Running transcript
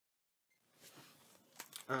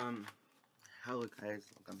Um, Hello guys,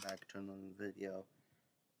 welcome back to another video.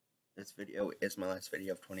 This video is my last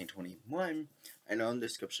video of 2021. I know in the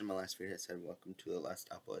description my last video said welcome to the last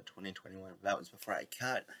upload of 2021. That was before I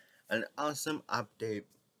got an awesome update,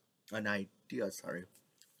 an idea,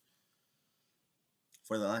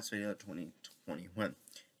 for the last video of 2021.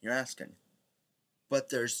 You're asking, but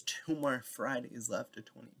there's 2 more Fridays left of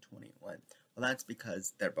 2021. Well, that's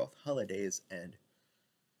because they're both holidays and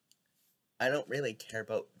I don't really care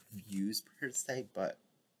about views per se, but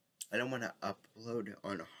I don't want to upload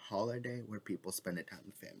on a holiday where people spend a time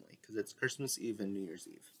with family, because it's Christmas Eve and New Year's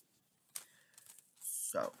Eve.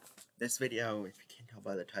 So, this video, if you can't tell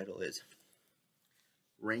by the title, is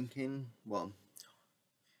ranking, even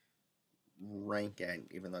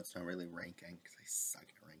though it's not really ranking, because I suck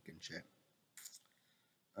at ranking shit.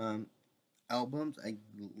 Albums, I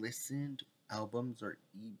listened, albums or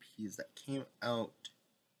EPs that came out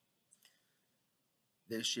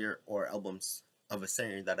this year, or albums of a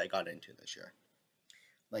singer that I got into this year.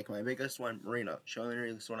 Like my biggest one, Marina. She only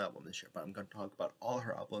released 1 album this year, but I'm going to talk about all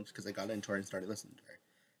her albums because I got into her and started listening to her.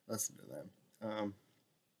 Listen to them.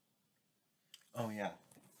 Oh yeah.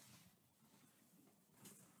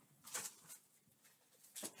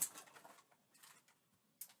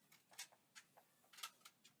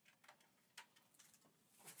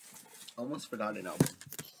 Almost forgot an album.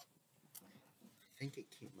 I think it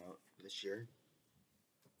came out this year.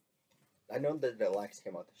 I know that the Deluxe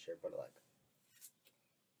came out this year, but like,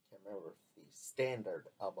 can't remember if the standard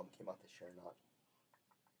album came out this year or not.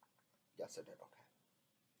 Yes, it did.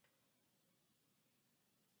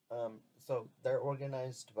 Okay. So they're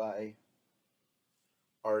organized by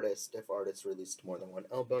artist. If artists released more than 1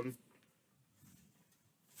 album.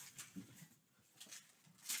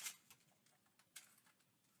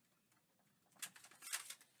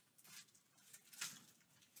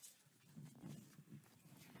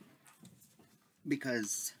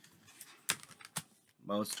 Because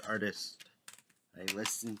most artists I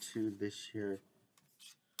listened to this year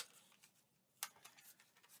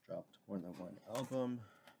dropped more than 1 album.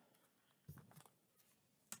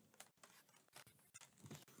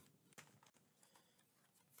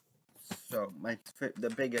 So the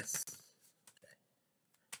biggest. Okay.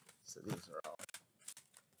 So these are all.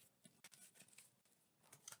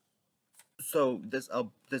 So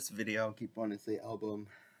this video, I keep wanting to say album.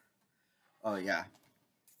 Oh yeah.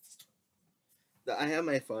 I have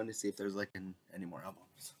my phone to see if there's like any more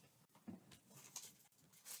albums.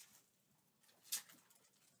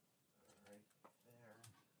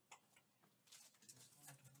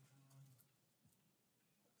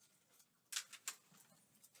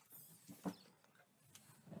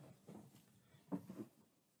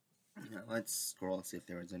 Now let's scroll and see if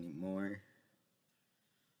there was any more.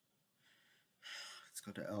 Let's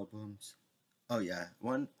go to albums. Oh yeah,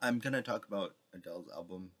 I'm gonna talk about Adele's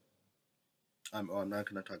album. I'm not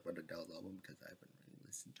gonna talk about Adele's album because I haven't really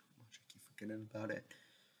listened to it much. I keep forgetting about it.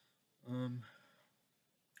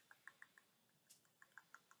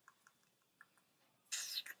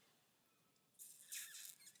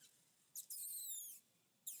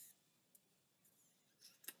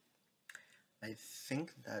 I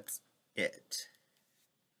think that's it.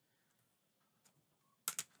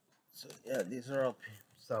 So yeah, these are all.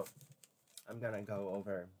 So I'm gonna go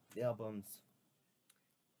over the albums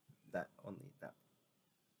that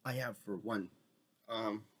I have for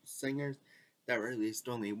singers that released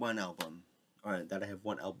only 1 album, or that I have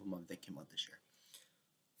 1 album of that came out this year.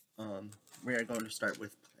 We are going to start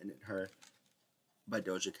with Planet Her by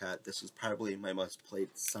Doja Cat. This was probably my most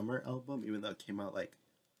played summer album, even though it came out like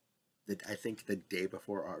I think the day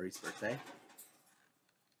before Ari's birthday.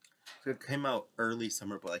 So it came out early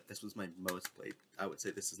summer, but like this was my most played. I would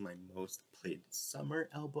say this is my most played summer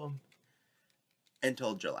album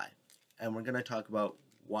until July, and we're gonna talk about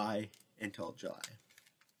why until July.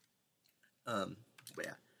 But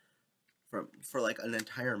yeah, for like an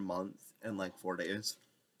entire month and like 4 days,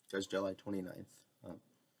 because July 29th,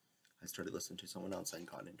 I started listening to someone else and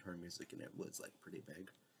got into her music, and it was like pretty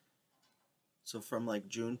big. So from like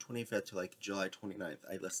June 25th to like July 29th,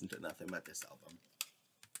 I listened to nothing but this album.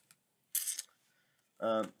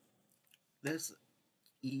 This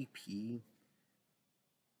EP,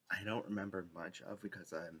 I don't remember much of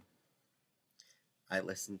because I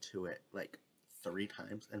listened to it like 3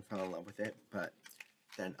 times and fell in love with it, but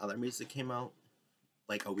then other music came out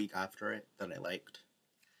like a week after it that I liked,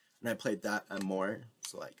 and I played that more.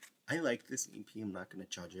 So like I like this EP. I'm not gonna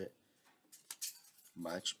judge it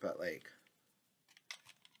much, but like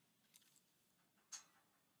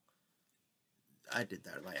I did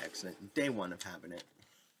that by accident. Day 1 of having it.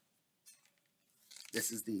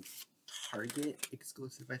 This is the Target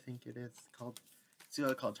exclusive, I think it is called. It's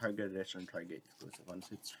either called Target Edition, Target exclusive.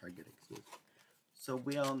 Honestly, it's Target exclusive. So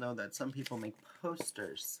we all know that some people make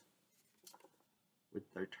posters with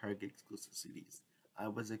their Target exclusive CDs. I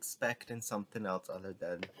was expecting something else other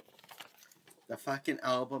than the fucking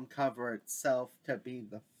album cover itself to be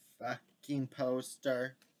the fucking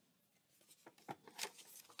poster.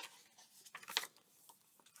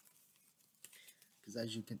 Because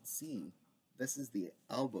as you can see, this is the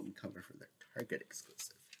album cover for their Target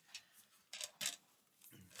exclusive.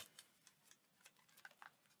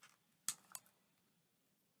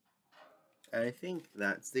 I think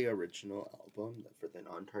that's the original album for the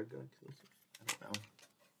non-Target exclusive. I don't know.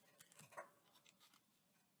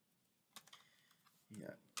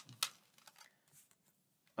 Yeah.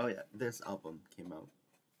 Oh yeah, this album came out.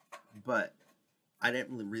 But I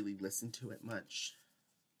didn't really listen to it much.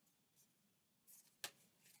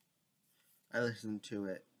 I listened to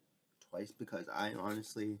it twice because I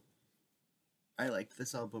liked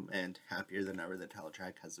this album, and Happier Than Ever, the title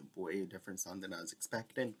track, has a way different sound than I was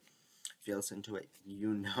expecting. If you listen to it, you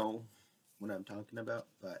know what I'm talking about,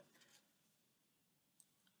 but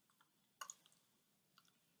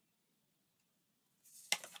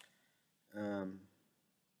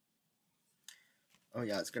oh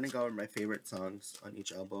yeah, it's gonna go over my favorite songs on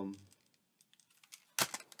each album.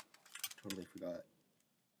 Totally forgot.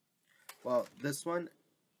 Well, this one,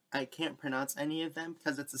 I can't pronounce any of them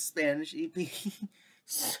because it's a Spanish EP,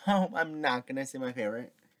 so I'm not gonna say my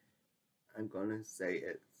favorite. I'm gonna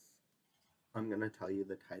tell you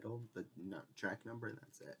the title, the track number, and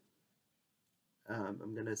that's it.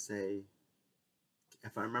 I'm gonna say,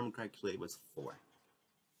 if I remember correctly, it was 4.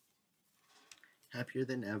 Happier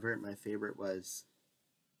Than Ever, my favorite was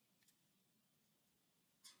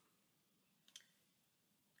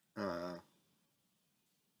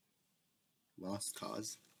Lost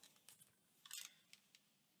Cause.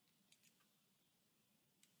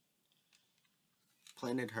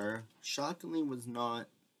 Planet Her, shockingly, was not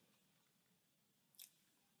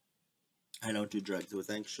I Don't Do Drugs. It was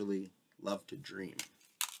actually Love to Dream.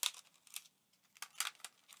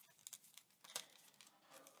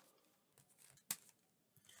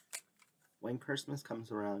 When Christmas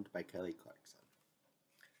Comes Around by Kelly Clarkson.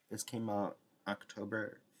 This came out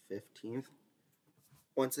October 15th.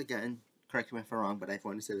 Once again, correct me if I'm wrong, but I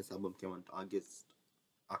want to say this album came out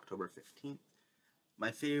October 15th. My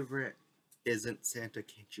favorite isn't Santa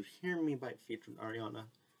Can't You Hear Me by featuring Ariana.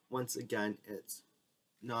 Once again, it's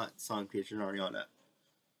not song featuring Ariana.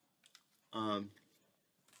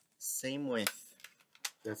 Same with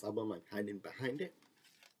this album, I'm hiding behind it.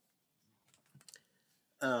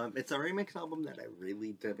 It's a remix album that I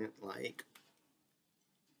really didn't like.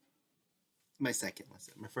 My second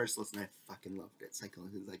listen. My first listen, I fucking loved it. Second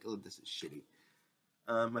listen, like, oh, this is shitty.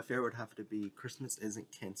 My favorite would have to be Christmas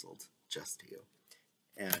Isn't Cancelled, Just You.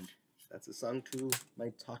 And that's a song to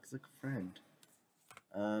my toxic friend.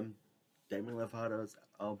 Demi Lovato's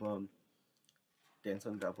album, Dance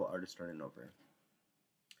on the Devil, Artist Turning Over.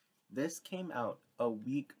 This came out a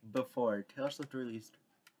week before Taylor Swift released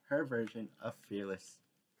her version of Fearless.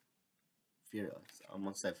 I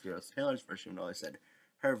almost said Fearless Taylor's version, no, I said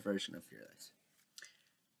her version of Fearless.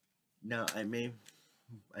 Now, I may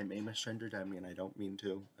misgender Demi, and I don't mean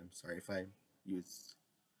to. I'm sorry if I use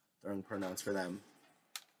the wrong pronouns for them.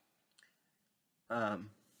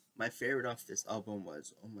 My favorite off this album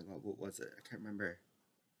was, oh my god, what was it? I can't remember.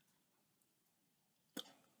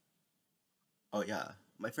 Oh yeah,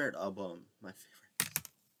 my favorite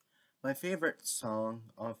song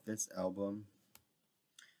off this album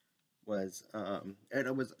was, and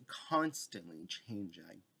it was constantly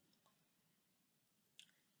changing.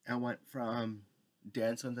 I went from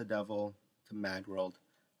Dance on the Devil to Mad World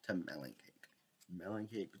to Melon Cake. Melon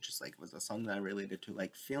Cake just like was a song that I related to,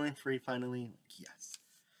 like feeling free finally. Like, yes.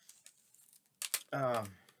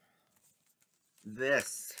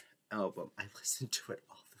 This album, I listened to it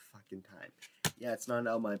all the fucking time. Yeah, it's not an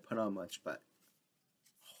album I put on much, but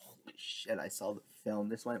holy shit, I saw the film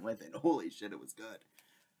this went with it. Holy shit, it was good.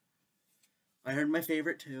 I heard my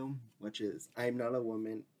favorite too, which is I'm Not a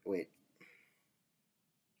Woman. Wait.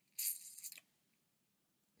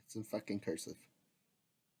 It's in fucking cursive.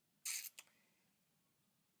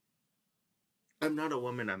 I'm not a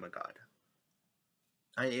woman, I'm a god.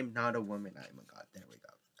 I am not a woman, I am a god. There we go.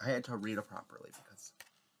 I had to read it properly because,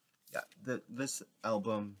 yeah, this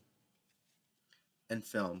album and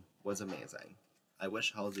film was amazing. I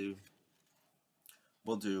wish Halsey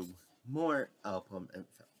will do more album and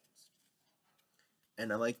films.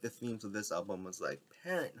 And I like the themes of this album was like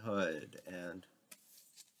parenthood and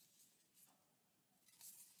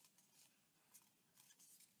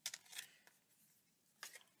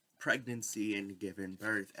pregnancy and giving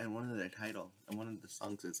birth, and one of the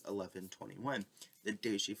songs is 11/21, the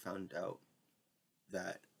day she found out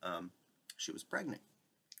that she was pregnant.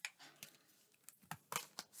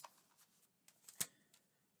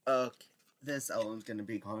 Okay, this album's gonna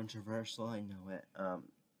be controversial, I know it.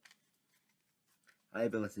 I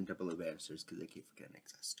haven't listened to Blue Bannisters because they keep forgetting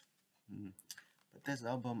exist. But this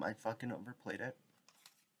album, I fucking overplayed it.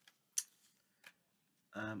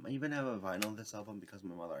 I even have a vinyl of this album because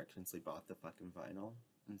my mother accidentally bought the fucking vinyl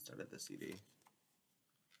instead of the CD.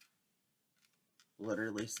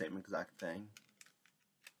 Literally same exact thing.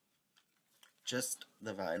 Just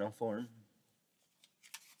the vinyl form.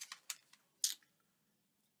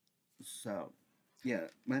 So, yeah,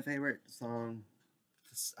 my favorite song,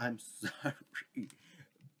 I'm sorry,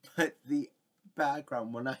 but the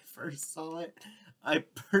background, when I first saw it, I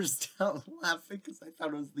burst out laughing because I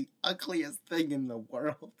thought it was the ugliest thing in the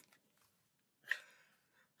world.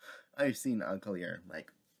 I've seen uglier,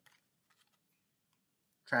 like,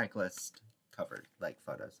 track list covered, like,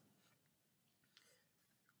 photos.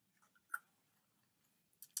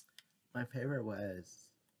 My favorite was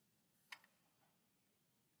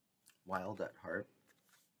Wild at Heart.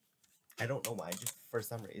 I don't know why, just for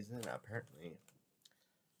some reason, apparently,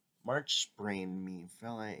 March brain me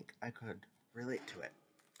felt like I could relate to it.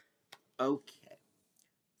 Okay,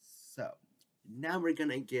 so now we're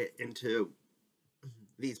gonna get into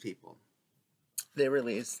these people. They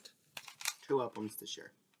released 2 albums this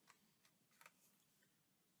year.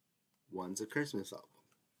 One's a Christmas album.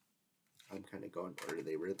 I'm kind of going order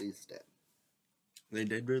they released it. They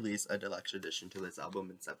did release a deluxe edition to this album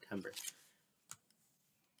in September.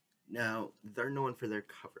 Now, they're known for their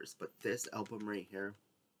covers, but this album right here,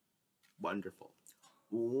 wonderful.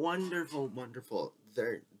 Wonderful, wonderful.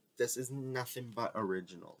 This is nothing but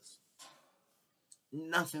originals.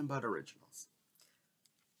 Nothing but originals.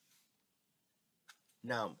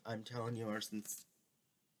 Now, I'm telling you, ever since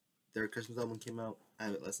their Christmas album came out, I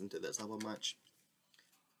haven't listened to this album much.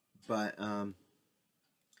 But,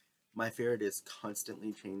 my favorite is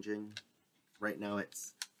constantly changing. Right now,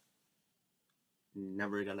 it's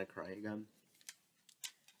Never Gonna Cry Again.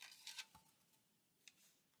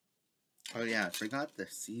 Oh yeah, I forgot the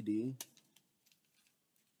CD.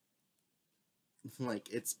 Like,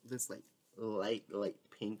 it's this, like, light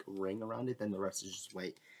pink ring around it, then the rest is just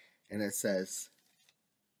white. And it says,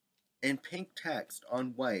 in pink text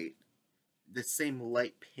on white, the same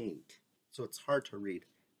light pink, so it's hard to read.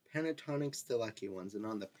 Pentatonix The Lucky Ones, and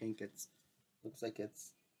on the pink it's looks like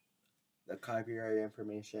it's the copyright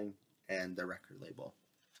information and the record label.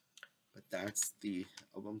 But that's the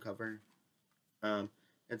album cover.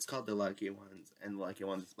 It's called The Lucky Ones, and The Lucky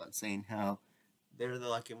Ones is about saying how they're the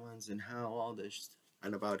lucky ones and how all this,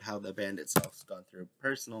 and about how the band itself's gone through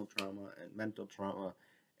personal trauma and mental trauma,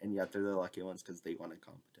 and yet they're the lucky ones because they won a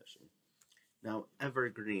competition. Now,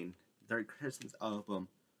 Evergreen, their Christmas album.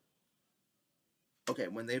 Okay,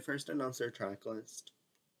 when they first announced their track list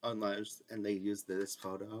on Lives and they used this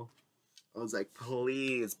photo, I was like,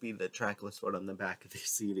 please be the track list photo on the back of the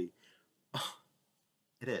CD. Oh,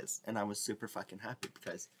 it is, and I was super fucking happy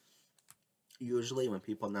because usually when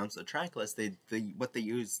people announce the track list, the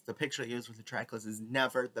picture they use with the track list is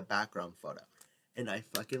never the background photo, and I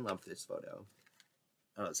fucking love this photo.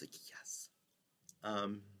 I was like, yes.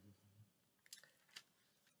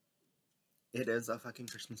 It is a fucking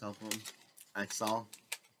Christmas album. I saw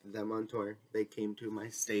them on tour. They came to my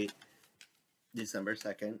state December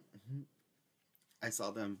 2nd. I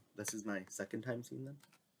saw them. This is my second time seeing them.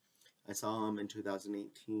 I saw them in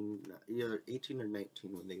 2018, either 18 or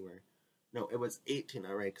 19 when they were. No, it was 18,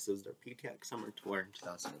 alright, because it was their PTX Summer Tour in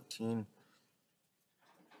 2018.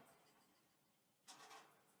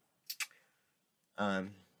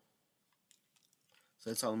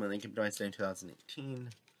 So I saw them when they came to my state in 2018.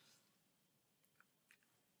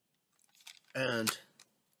 And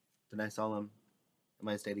then I saw them in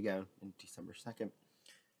my state again on December 2nd.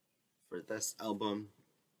 For this album,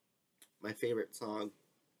 my favorite song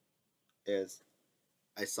is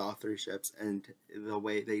I Saw Three Ships, and the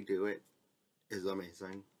way they do it is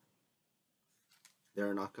amazing.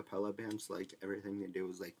 They're an a cappella band, so like everything they do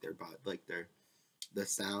is like the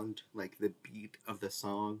sound, like the beat of the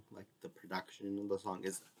song, like the production of the song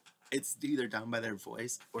it's either done by their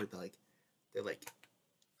voice or they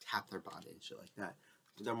tap their body and shit like that.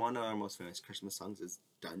 Then one of our most famous Christmas songs is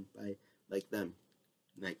done by like them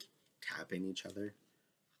like tapping each other.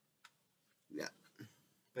 Yeah.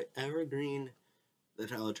 But Evergreen, the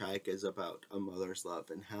title track is about a mother's love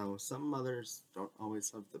and how some mothers don't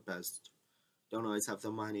always have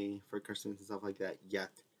the money for Christmas and stuff like that, yet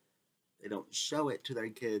They don't show it to their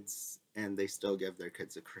kids, and they still give their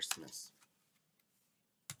kids a Christmas.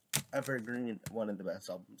 Evergreen, one of the best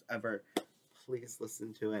albums ever. Please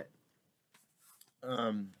listen to it.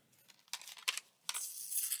 I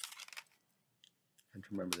have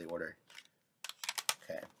to remember the order.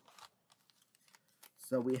 Okay.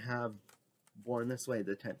 So we have Born This Way,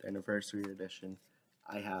 the 10th anniversary edition.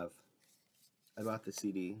 I bought the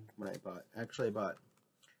CD when I bought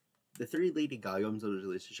the 3 Lady Gaga albums that was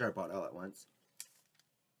released this year. I bought all at once.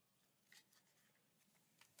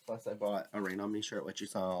 Plus I bought a Rain On Me shirt, which you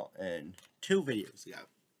saw in 2 videos ago.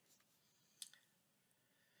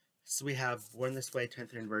 So we have Born This Way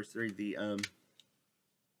 10th anniversary, the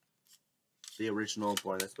original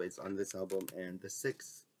Born This Way is on this album, and the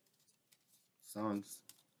 6 songs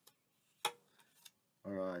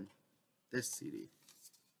are on this CD.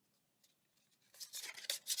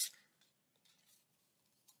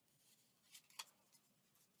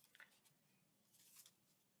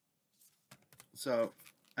 So,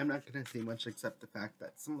 I'm not going to say much except the fact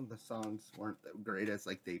that some of the songs weren't the greatest.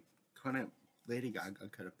 Like, Lady Gaga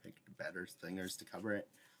could have picked better singers to cover it.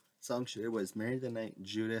 Song she did was Marry the Night,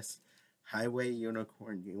 Judas, Highway,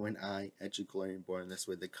 Unicorn, You and I, Edge of Glory, and Born This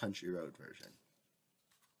Way, the country road version.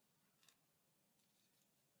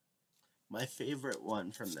 My favorite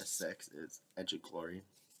one from the 6 is Edge of Glory.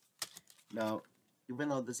 Now, even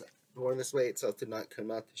though this Born This Way itself did not come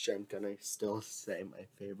out this year, I'm gonna still say my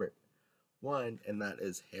favorite one, and that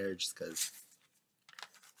is Hair, just because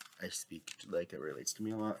I speak like it relates to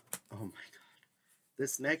me a lot. Oh my god.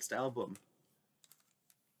 This next album,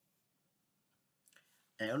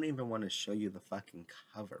 I don't even want to show you the fucking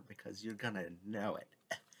cover because you're gonna know it.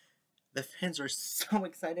 The fans are so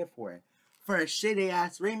excited for it. For a shitty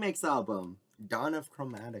ass remix album, Dawn of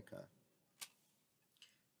Chromatica.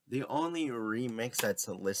 The only remix that's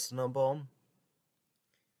listenable,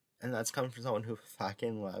 and that's coming from someone who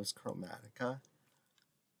fucking loves Chromatica,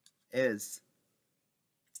 is,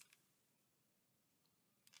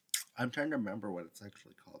 I'm trying to remember what it's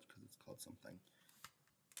actually called because it's called something.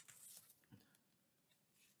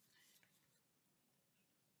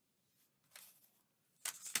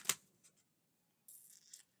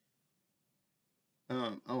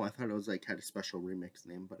 Oh, I thought it was like had a special remix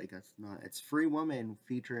name, but I guess not. It's Free Woman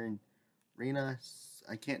featuring Rena,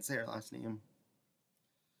 I can't say her last name,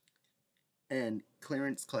 and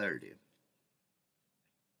Clarence Clarity.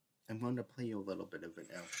 I'm going to play you a little bit of it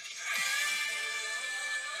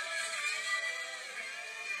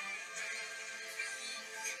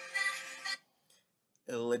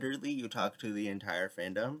now. Literally, you talk to the entire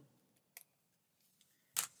fandom.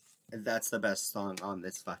 And that's the best song on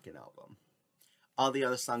this fucking album. All the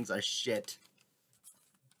other songs are shit.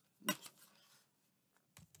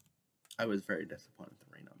 I was very disappointed with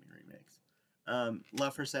the Rain On Me remix.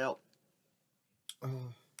 Love for Sale.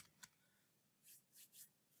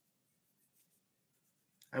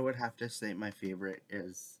 I would have to say my favorite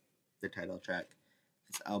is the title track.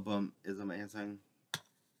 This album is amazing.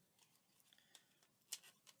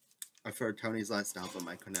 For Tony's last album,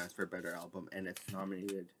 I couldn't ask for a better album, and it's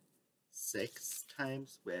nominated 6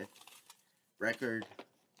 times with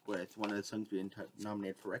one of the songs being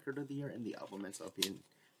nominated for Record of the Year, and the album itself being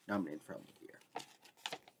nominated for Album of the Year.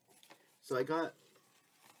 So I got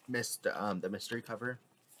the mystery cover,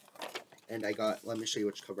 and let me show you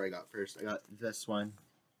which cover I got first. I got this one.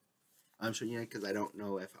 I'm showing you because I don't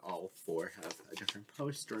know if all 4 have a different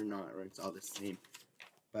poster or not, or it's all the same,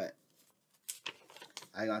 but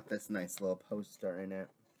I got this nice little poster in it.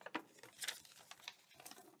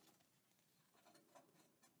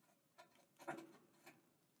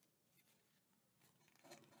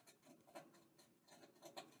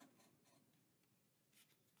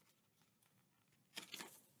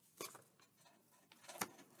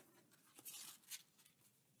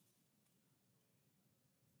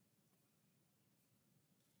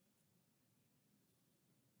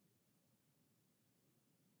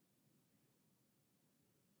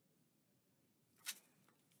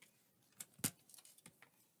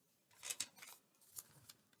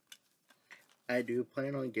 I do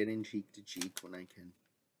plan on getting Cheek to Cheek when I can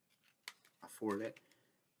afford it.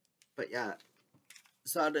 But yeah,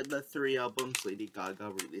 so out of the 3 albums Lady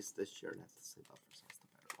Gaga released this year, and I have to say Love for Sale's the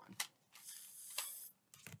better one.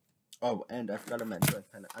 Oh, and I forgot to mention,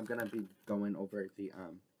 I'm gonna be going over the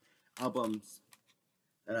albums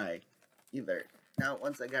that I either. Now,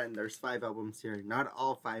 once again, there's 5 albums here. Not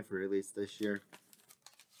all 5 were released this year,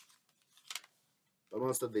 but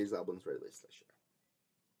most of these albums were released this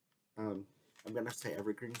year. I'm gonna say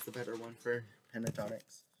Evergreen's the better one for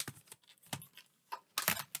Pentatonix.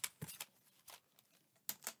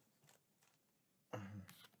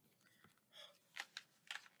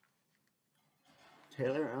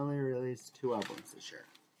 Taylor only released 2 albums this year.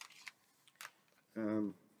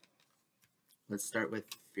 Let's start with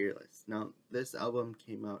Fearless. Now, this album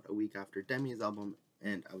came out a week after Demi's album,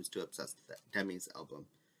 and I was too obsessed with that Demi's album.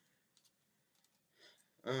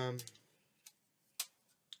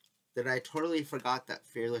 That I totally forgot that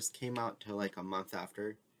Fearless came out till like a month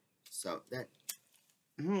after. So that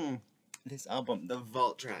this album, the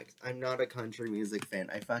vault tracks. I'm not a country music fan.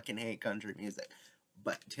 I fucking hate country music.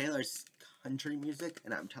 But Taylor's country music,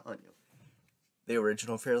 and I'm telling you, the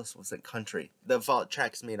original Fearless wasn't country. The vault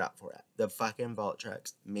tracks made up for it. The fucking vault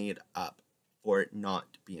tracks made up for it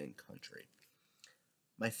not being country.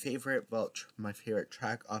 My favorite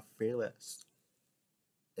track off Fearless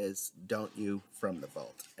is Don't You from the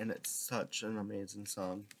Vault. And it's such an amazing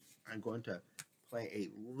song. I'm going to play a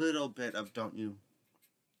little bit of Don't You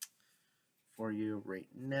for you right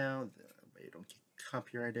now. That way you don't get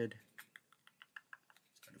copyrighted.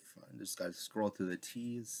 Just gotta scroll through the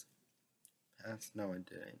T's. Pass? No, I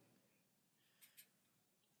didn't.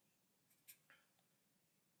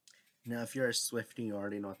 Now, if you're a Swiftie, you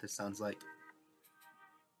already know what this sounds like.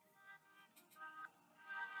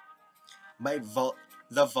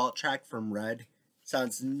 The vault track from Red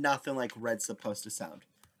sounds nothing like Red's supposed to sound.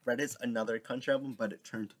 Red is another country album, but it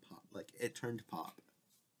turned pop. Like, it turned pop.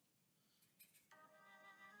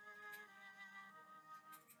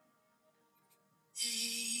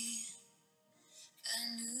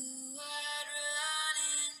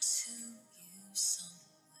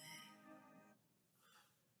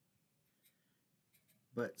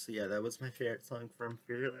 But, so yeah, that was my favorite song from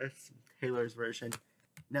Fearless, Taylor's version.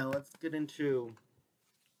 Now, let's get into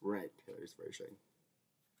Red, Taylor's version.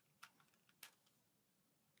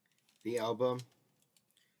 The album.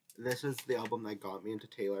 This is the album that got me into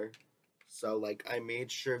Taylor. So, like, I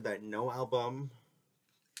made sure that no album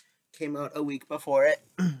came out a week before it.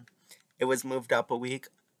 It was moved up a week.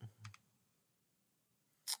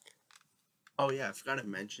 Oh, yeah, I forgot to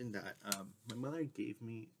mention that my mother gave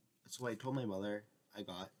me... So I told my mother I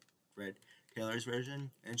got Red Taylor's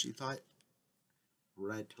version, and she thought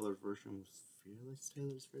Red Taylor's version was Fearless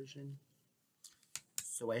Taylor's version.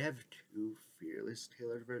 So I have 2 Fearless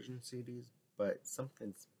Taylor version CDs, but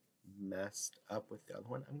something's messed up with the other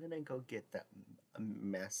one. I'm gonna go get that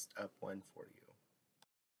messed up one for you.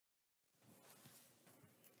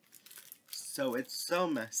 So it's so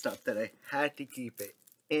messed up that I had to keep it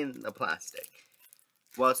in the plastic.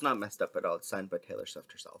 Well, it's not messed up at all. It's signed by Taylor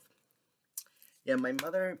Swift herself. Yeah, my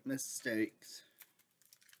mother mistakes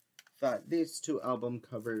thought these 2 album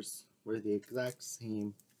covers were the exact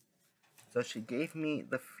same. So she gave me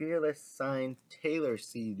the Fearless signed Taylor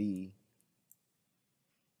CD.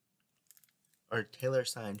 Or Taylor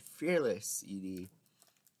signed Fearless CD.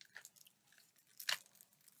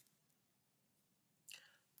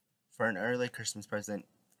 For an early Christmas present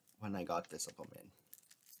when I got this album in.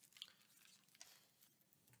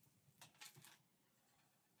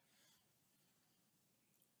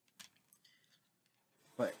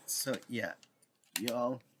 But, so, yeah.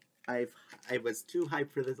 Y'all, I was too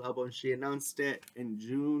hyped for this album. She announced it in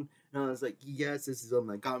June, and I was like, yes, this is the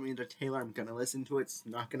album that got me into Taylor. I'm gonna listen to it. It's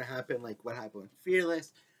not gonna happen like what happened with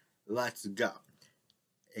Fearless. Let's go.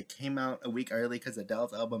 It came out a week early because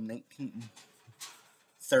Adele's album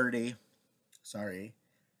 1930. Sorry.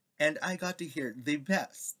 And I got to hear the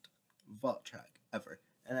best vault track ever.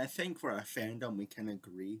 And I think for our fandom, we can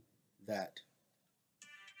agree that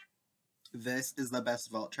this is the best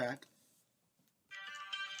vault track.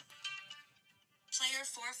 Player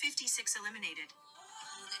 456 eliminated.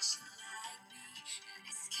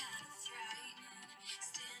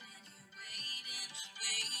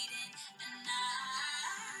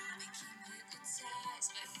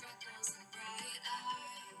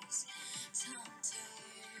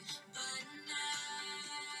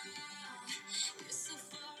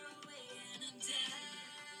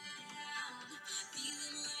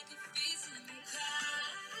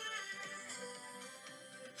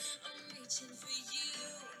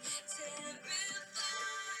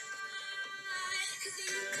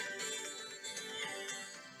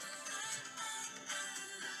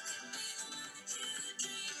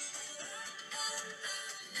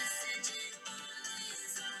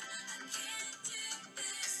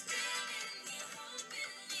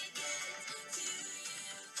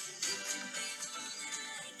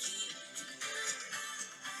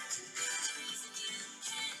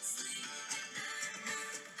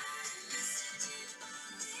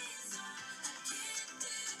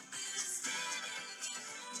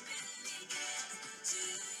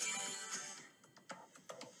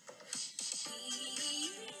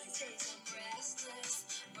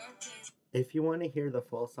 If you want to hear the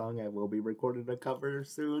full song, I will be recording a cover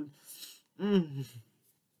soon. Man,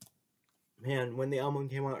 when the album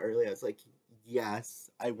came out early, I was like, yes,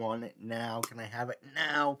 I want it now. Can I have it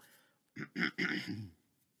now?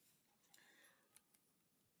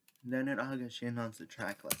 Then in August, she announced the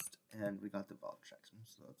track list, and we got the vault tracks.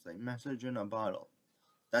 So it's like Message in a Bottle.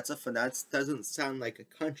 That doesn't sound like a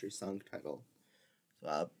country song title.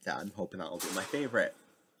 So I'm hoping that will be my favorite.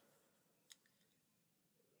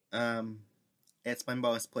 It's my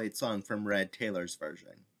most played song from Red Taylor's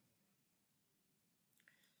version.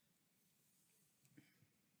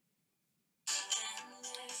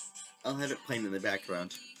 I'll have it playing in the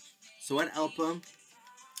background. So what album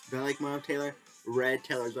do I like more of Taylor? Red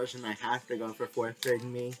Taylor's version. I have to go for Fourth Grade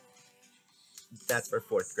and Me. That's for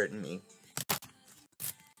Fourth Grade and Me.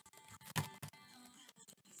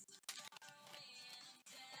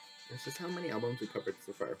 This is how many albums we covered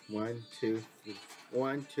so far. 1, 2, 3.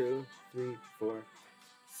 1, 2, 3, 4,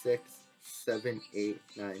 6, 7, 8,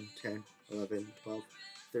 9, 10, 11, 12,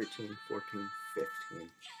 13, 14, 15.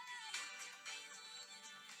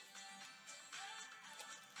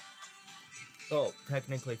 Oh,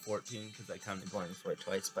 technically 14 because I counted Going For It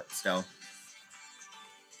twice, but still.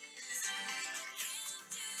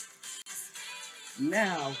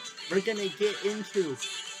 Now, we're gonna get into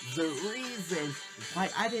the reason why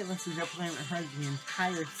I didn't listen to Planet Heart the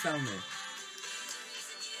entire summer.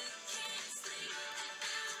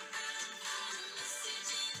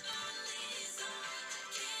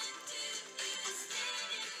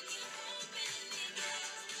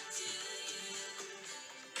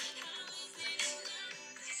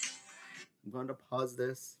 I'm going to pause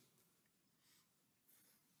this.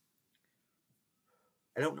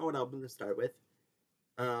 I don't know what album to start with,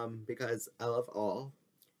 because I love all.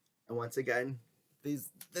 And once again, this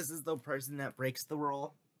is the person that breaks the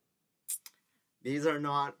rule. These are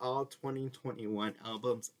not all 2021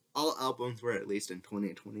 albums. All albums were released in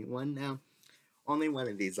 2021 now. Only one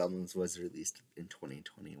of these albums was released in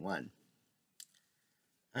 2021.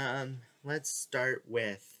 Let's start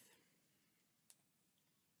with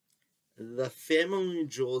The Family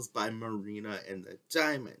Jewels by Marina and the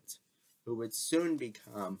Diamonds, who would soon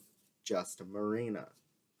become just Marina.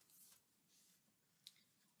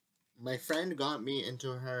 My friend got me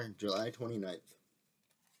into her July 29th.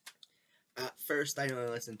 At first, I only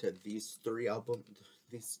listened to these two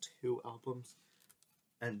albums,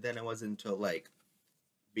 and then it wasn't until like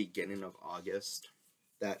beginning of August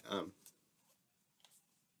that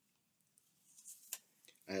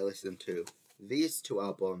I listened to these two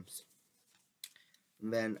albums.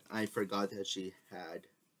 And then I forgot that she had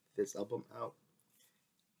this album out,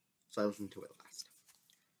 so I listened to it last.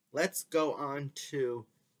 Let's go on to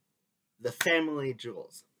The Family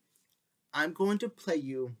Jewels. I'm going to play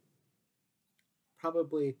you,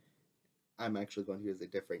 I'm actually going to use a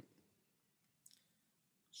different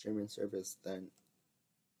streaming service than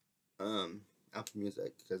Apple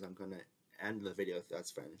Music, because I'm going to end the video if that's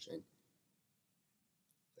finishing.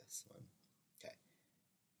 This one. Okay.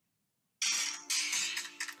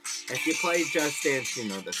 If you play Just Dance, you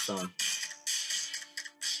know this song.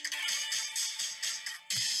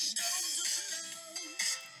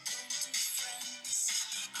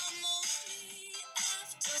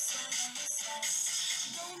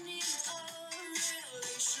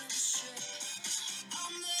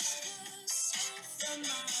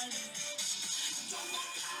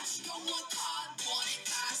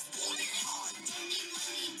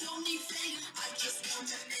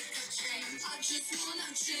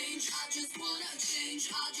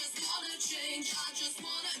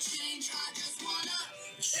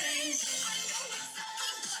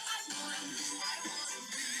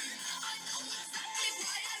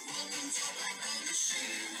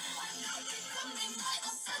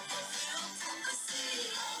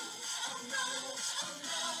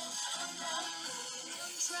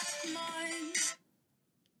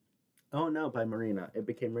 Oh No by Marina. It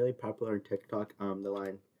became really popular on TikTok. The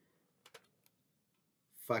line.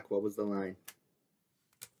 Fuck, what was the line?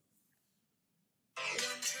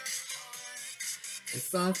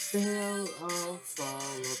 If I fail, I'll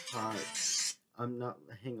fall apart. I'm not.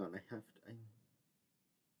 Hang on, I have to.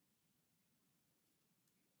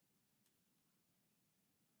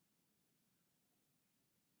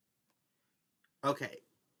 Okay.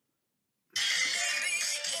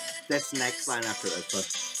 This next line after this one.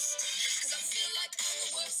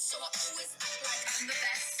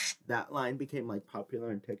 That line became like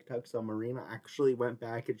popular on TikTok, so Marina actually went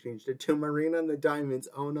back and changed it to Marina and the Diamonds.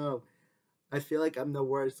 Oh no. I feel like I'm the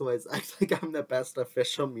worst, so it's actually like I'm the best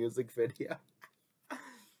official music video.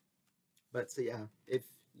 But so yeah, if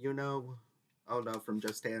you know all know from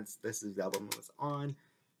Just Dance, this is the album it was on.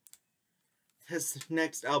 His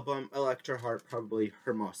next album, Electra Heart, probably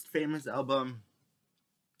her most famous album.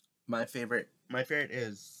 My favorite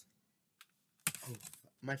is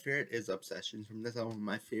Obsession from this album.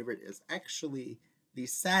 My favorite is actually the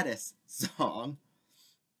saddest song.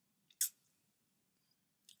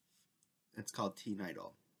 It's called Teen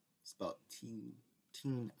Idol. Spelled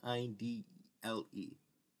Teen Idle. I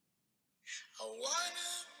wanna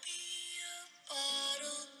be a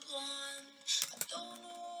bottle blonde. I don't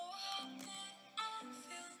know how, but I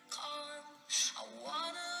feel calm. I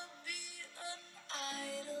wanna be an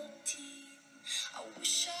idle teen. I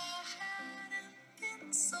wish I hadn't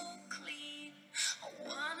been so clean. I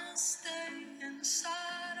wanna stay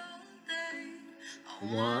inside all day.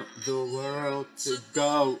 I want the world to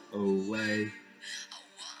go away. I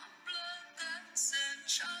want blood that's in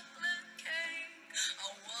chocolate cake. I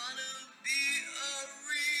wanna be a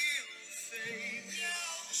real fake. Yeah,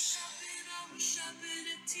 I was shopping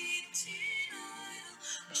at Teen Idol.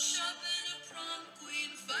 I was shopping at prom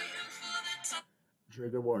queen, fighting for the top.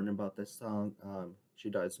 Trigger warning about this song. She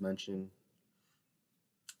does mention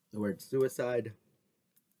the word suicide.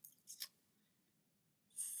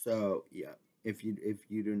 So yeah, if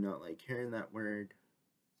you do not like hearing that word,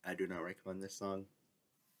 I do not recommend this song.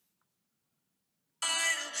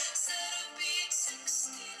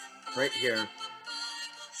 Right here.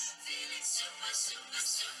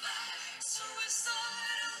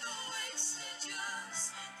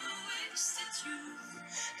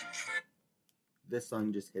 This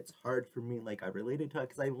song just hits hard for me. Like, I related to it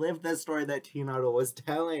because I lived that story that Teen Idol was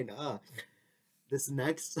telling. This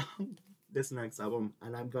next song, this next album,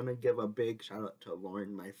 and I'm gonna give a big shout out to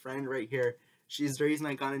Lauren, my friend right here. She's the reason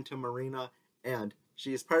I got into Marina, and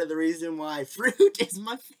she is part of the reason why Fruit is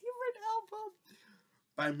my favorite album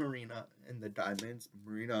by Marina and the Diamonds.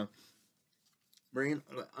 Marina,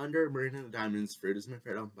 under Marina and the Diamonds, Fruit is my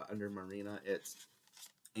favorite album, but under Marina, it's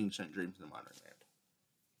Ancient Dreams in Modern Land.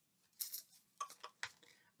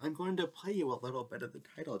 I'm going to play you a little bit of the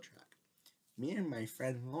title track. Me and my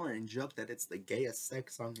friend Lauren joke that it's the gayest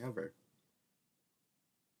sex song ever.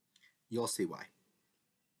 You'll see why.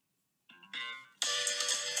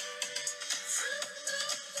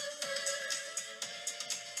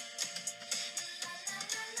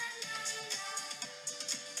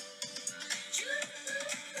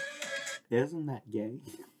 Isn't that gay?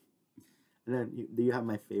 And then you have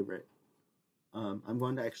my favorite. I'm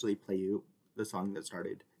going to actually play you the song that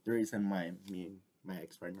started. The reason why me and my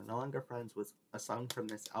ex-friend are no longer friends was a song from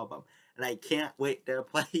this album. And I can't wait to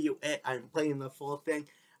play you it. I'm playing the full thing.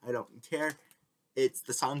 I don't care. The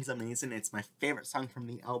song's amazing. It's my favorite song from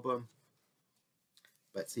the album.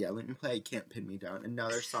 But so yeah, let me play Can't Pin Me Down.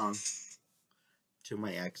 Another song to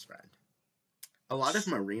my ex-friend. A lot of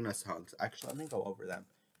Marina songs. Actually, let me go over them.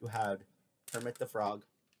 You had Kermit the Frog.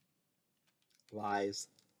 Lies.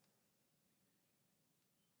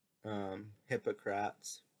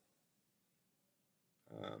 Hippocrates.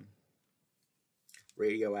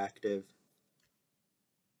 Radioactive.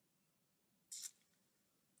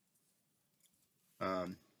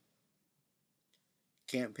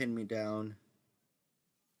 Can't Pin Me Down.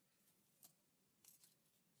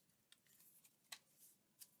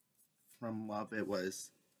 From Love, it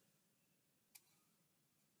was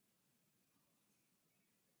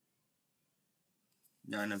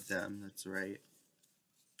none of them. That's right.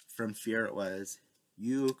 From Fear, it was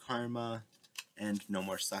You, Karma, and No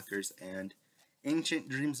More Suckers. And Ancient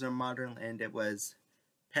Dreams of Modern Land, it was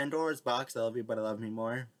Pandora's Box, I Love You But I Love Me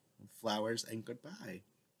More, Flowers, and Goodbye.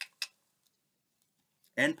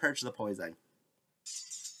 And Purge the Poison.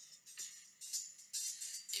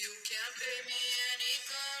 You can't pay me any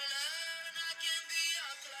color, and I can be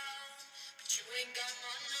a clown, but you ain't got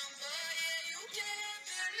my number, yeah, you can't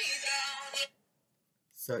pin me down.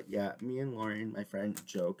 So yeah, me and Lauren, my friend,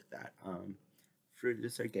 joke that Fruit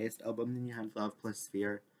is our gayest album. Then you have Love plus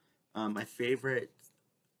Fear. My favorite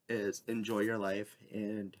is Enjoy Your Life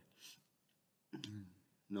and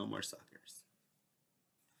No More Suckers.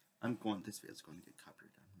 This video's going to get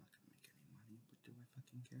copyrighted. I'm not going to make any money, but do I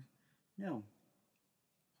fucking care? No.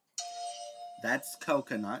 That's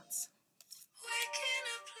Coconuts.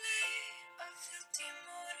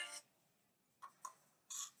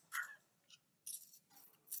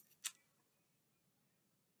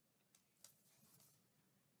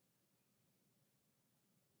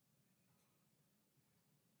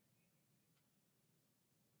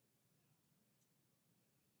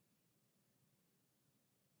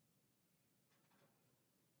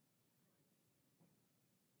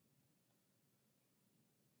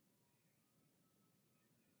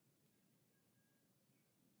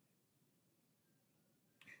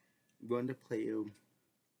 I'm going to play you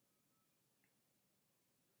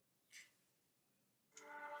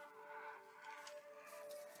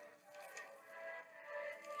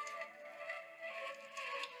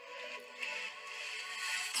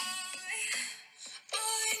I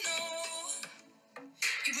know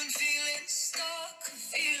you've been feeling stuck,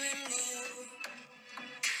 feeling low.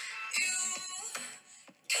 You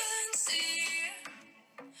can see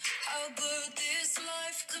how good this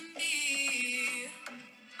life can be.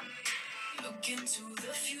 Look into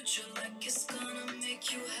the future like it's gonna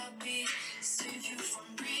make you happy, save you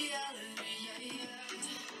from reality. Yeah, yeah.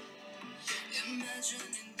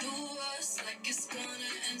 Imagining the worst like it's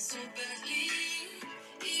gonna end so badly.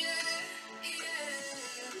 Yeah,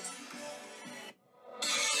 yeah.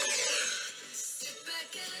 Sit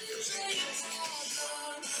back and enjoy your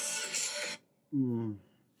problem.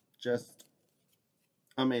 just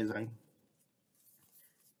amazing.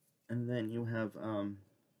 And then you have No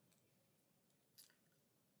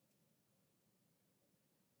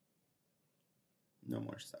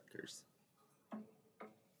More Suckers. I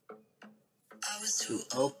was Too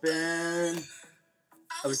open.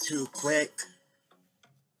 I was too quick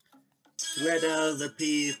to let other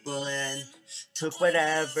people in. Took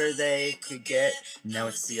whatever they could get. Now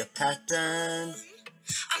I see a pattern.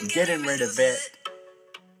 I'm getting rid of it.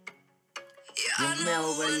 You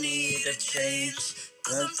know I need a change.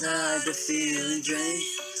 I'm tired of feeling drained.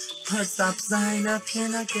 Put stop sign up here,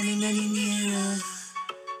 not getting any nearer.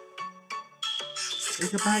 Say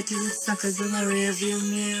goodbye to the suckers in the rearview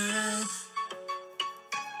mirror.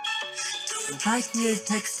 Reply to your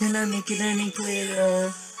text and I make it any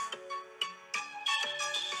clearer.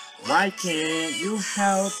 Why can't you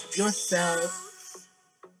help yourself?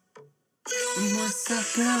 No more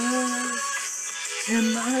suckers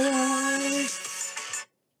in my life.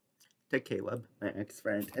 To Caleb, my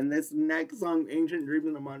ex-friend. And this next song, Ancient Dreams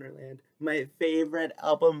in a Modern Land, my favorite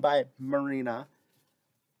album by Marina.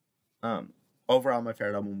 Overall, my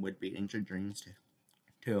favorite album would be Ancient Dreams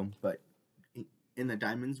too, but in the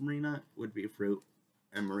Diamonds Marina would be Fruit,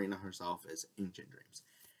 and Marina herself is Ancient Dreams.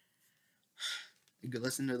 You could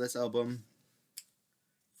listen to this album,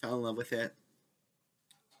 fell in love with it.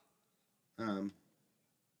 Then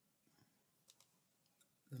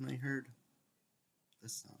I heard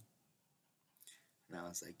this song, and I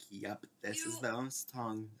was like, yep, this is the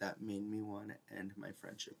song that made me want to end my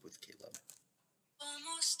friendship with Caleb.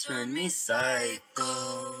 Almost turned me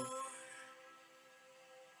psycho.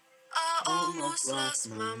 I almost lost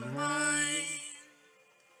my mind.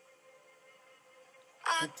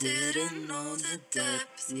 I didn't know the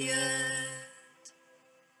depth yet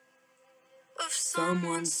of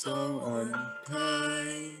someone so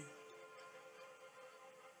unkind.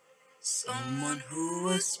 Someone who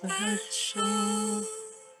was special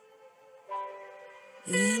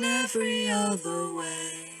in every other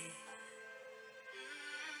way.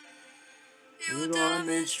 You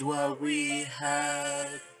damaged what we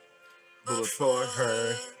had, but for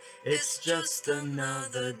her, it's just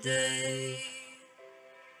another day.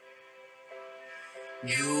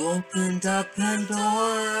 You opened up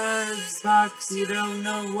Pandora's box, you don't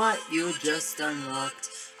know what you just unlocked.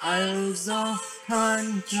 I lose all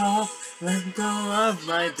control, let go of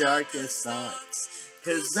my darkest thoughts.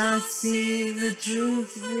 'Cause I see the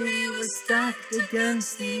truth, we were stacked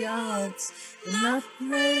against the odds. And I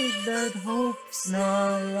pray that hope's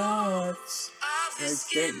not lost. I've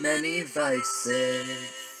escaped many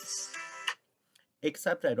vices.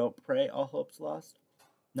 Except I don't pray all hope's lost.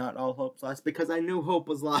 Not all hope's lost, because I knew hope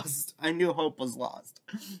was lost. I knew hope was lost.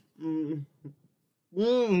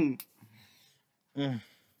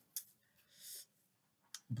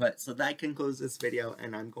 But so that concludes this video,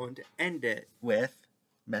 and I'm going to end it with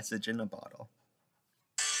Message in a Bottle.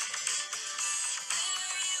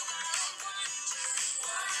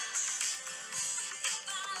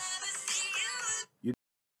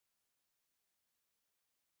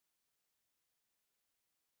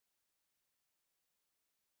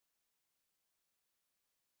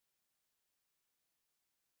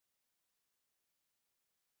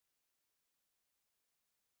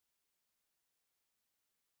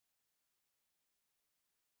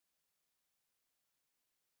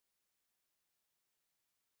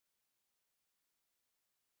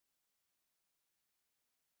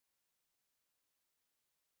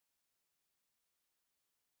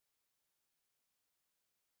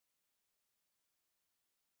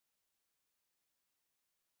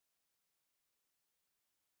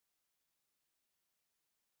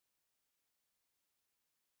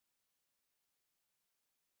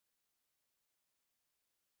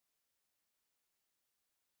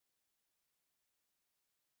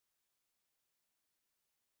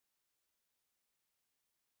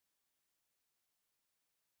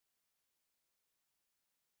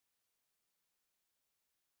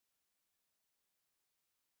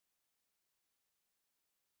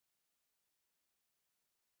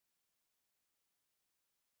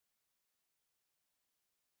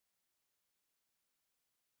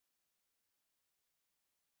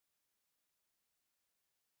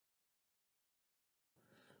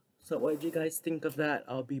 So what did you guys think of that?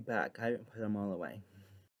 I'll be back. I haven't put them all away.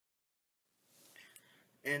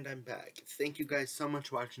 And I'm back. Thank you guys so much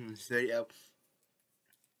for watching this video.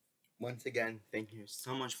 Once again, thank you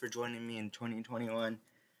so much for joining me in 2021.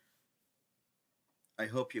 I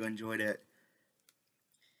hope you enjoyed it.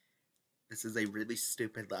 This is a really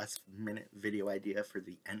stupid last minute video idea for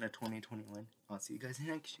the end of 2021. I'll see you guys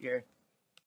next year.